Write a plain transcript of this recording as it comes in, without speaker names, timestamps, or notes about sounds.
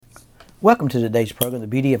Welcome to today's program, The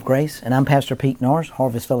Beauty of Grace, and I'm Pastor Pete Norris,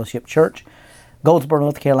 Harvest Fellowship Church, Goldsboro,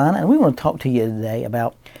 North Carolina, and we want to talk to you today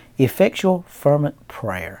about effectual fervent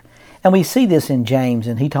prayer. And we see this in James,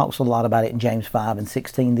 and he talks a lot about it in James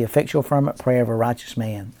 5:16. The effectual fervent prayer of a righteous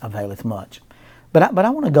man availeth much. But I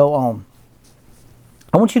want to go on.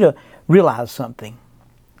 I want you to realize something.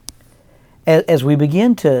 As we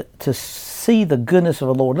begin to see the goodness of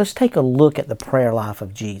the Lord, let's take a look at the prayer life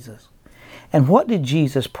of Jesus. And what did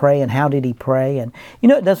Jesus pray, and how did he pray? And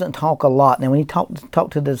it doesn't talk a lot. Now, when he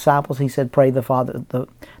talked to the disciples, he said, "Pray our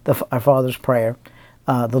Father's prayer,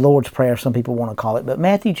 the Lord's prayer." Some people want to call it. But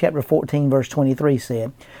Matthew chapter 14, verse 23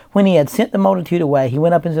 said, "When he had sent the multitude away, he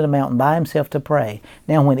went up into the mountain by himself to pray.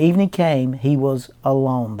 Now, when evening came, he was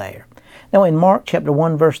alone there." Now, in Mark chapter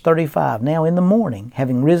 1, verse 35, "Now in the morning,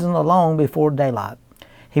 having risen alone before daylight,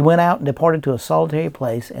 he went out and departed to a solitary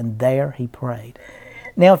place, and there he prayed."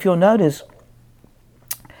 Now, if you'll notice,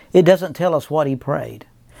 it doesn't tell us what he prayed.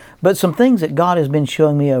 But some things that God has been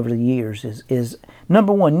showing me over the years is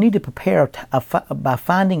number one, you need to prepare by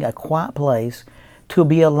finding a quiet place to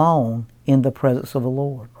be alone in the presence of the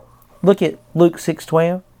Lord. Look at Luke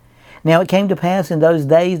 6:12. "Now it came to pass in those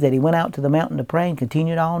days that he went out to the mountain to pray and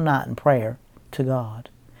continued all night in prayer to God."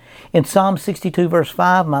 In Psalm 62 verse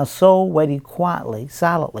 5, "My soul waited quietly,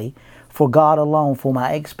 silently, for God alone, for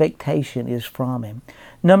my expectation is from Him."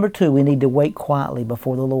 Number two, we need to wait quietly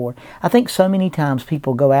before the Lord. I think so many times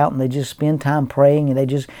people go out and they just spend time praying and they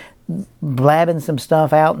just blabbing some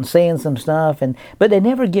stuff out and saying some stuff, but they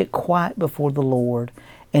never get quiet before the Lord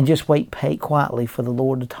and just wait quietly for the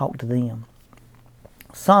Lord to talk to them.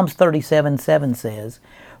 Psalms 37:7 says,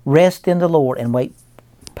 "Rest in the Lord and wait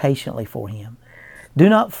patiently for Him. Do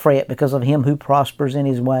not fret because of him who prospers in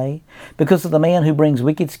his way, because of the man who brings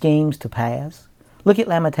wicked schemes to pass." Look at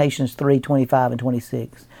Lamentations 3:25 and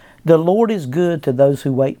 26. "The Lord is good to those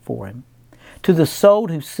who wait for Him, to the soul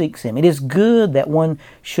who seeks Him. It is good that one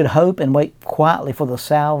should hope and wait quietly for the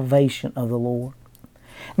salvation of the Lord."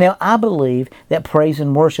 Now, I believe that praise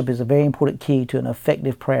and worship is a very important key to an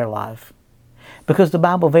effective prayer life, because the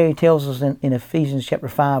Bible very tells us in Ephesians chapter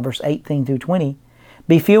 5, verse 18 through 20,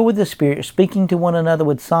 "Be filled with the Spirit, speaking to one another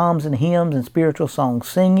with psalms and hymns and spiritual songs,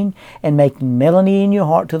 singing and making melody in your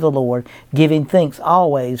heart to the Lord, giving thanks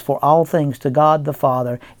always for all things to God the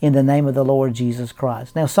Father in the name of the Lord Jesus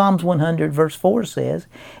Christ." Now, Psalms 100 verse 4 says,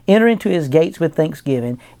 "Enter into His gates with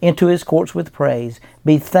thanksgiving, into His courts with praise.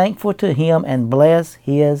 Be thankful to Him and bless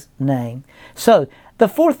His name." So, the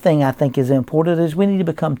fourth thing I think is important is we need to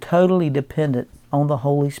become totally dependent on the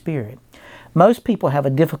Holy Spirit. Most people have a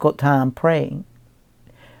difficult time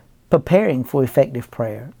preparing for effective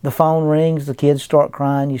prayer. The phone rings, the kids start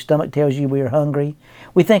crying, your stomach tells you we're hungry.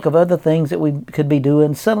 We think of other things that we could be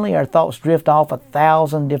doing. Suddenly our thoughts drift off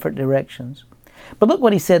 1,000 different directions. But look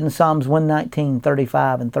what he said in Psalms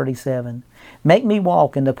 119:35 and 37. "Make me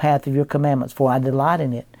walk in the path of your commandments, for I delight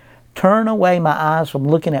in it. Turn away my eyes from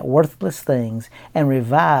looking at worthless things, and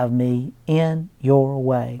revive me in your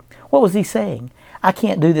way." What was he saying? I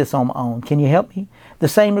can't do this on my own. Can you help me? The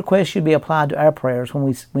same request should be applied to our prayers when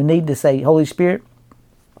we need to say, "Holy Spirit,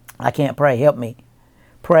 I can't pray. Help me.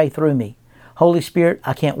 Pray through me." "Holy Spirit,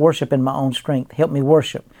 I can't worship in my own strength. Help me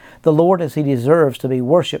worship the Lord as He deserves to be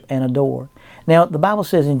worshiped and adored." Now, the Bible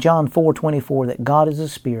says in John 4:24 that God is a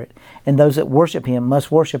spirit, and those that worship Him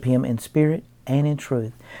must worship Him in spirit and in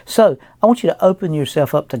truth. So, I want you to open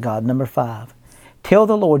yourself up to God. Number 5, tell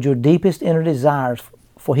the Lord your deepest inner desires,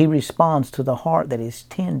 for He responds to the heart that is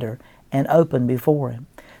tender and open before Him.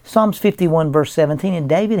 Psalms 51 verse 17, and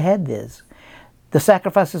David had this. "The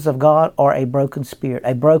sacrifices of God are a broken spirit,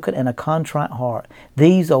 a broken and a contrite heart.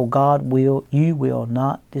 These, O God, you will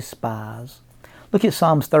not despise." Look at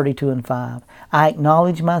Psalms 32 and 5. "I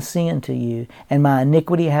acknowledge my sin to you, and my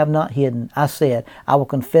iniquity have not hidden. I said, I will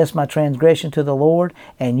confess my transgression to the Lord,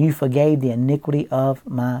 and you forgave the iniquity of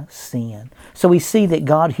my sin." So we see that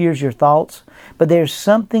God hears your thoughts, but there's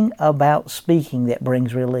something about speaking that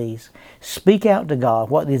brings release. Speak out to God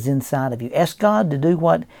what is inside of you. Ask God to do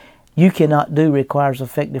what you cannot do requires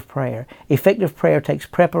effective prayer. Effective prayer takes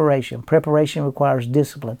preparation. Preparation requires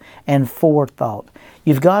discipline and forethought.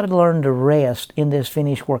 You've got to learn to rest in this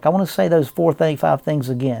finished work. I want to say those 5 things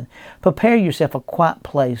again. Prepare yourself a quiet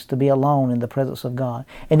place to be alone in the presence of God.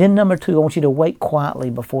 And then number 2, I want you to wait quietly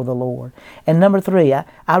before the Lord. And number 3,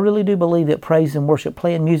 I really do believe that praise and worship,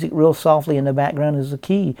 playing music real softly in the background, is the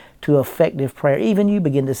key to effective prayer. Even you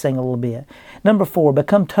begin to sing a little bit. Number 4,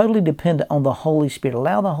 become totally dependent on the Holy Spirit.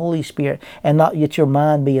 Allow the Holy Spirit, and not let your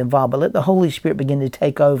mind be involved, but let the Holy Spirit begin to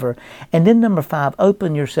take over. And then number 5,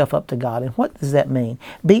 open yourself up to God. And what does that mean? mean.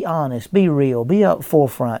 Be honest. Be real. Be up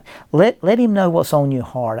forefront. Let Him know what's on your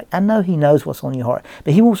heart. I know He knows what's on your heart,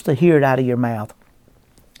 but He wants to hear it out of your mouth.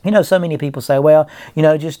 You know, so many people say, well,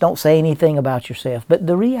 just don't say anything about yourself. But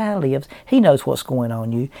the reality is, He knows what's going on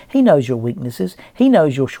in you. He knows your weaknesses. He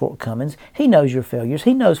knows your shortcomings. He knows your failures.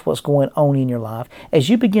 He knows what's going on in your life. As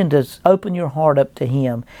you begin to open your heart up to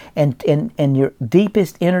Him and your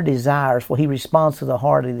deepest inner desires, He responds to the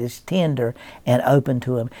heart that is tender and open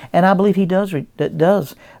to Him. And I believe He does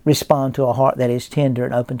respond to a heart that is tender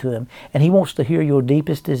and open to Him. And He wants to hear your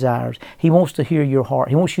deepest desires. He wants to hear your heart.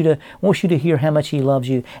 He wants you to hear how much He loves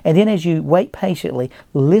you. And then as you wait patiently,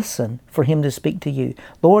 listen for Him to speak to you.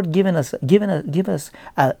 Lord, give us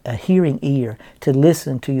a hearing ear to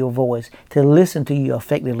listen to your voice, to listen to you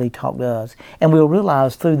effectively talk to us. And we'll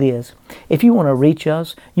realize through this, if you want to reach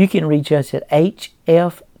us, you can reach us at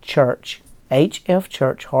HF Church,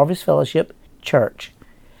 Harvest Fellowship Church,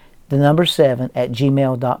 the number 7 at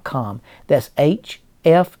gmail.com. That's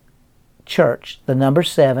HF Church, the number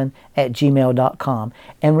 7 at gmail.com.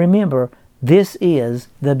 And remember, this is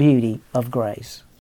the beauty of grace.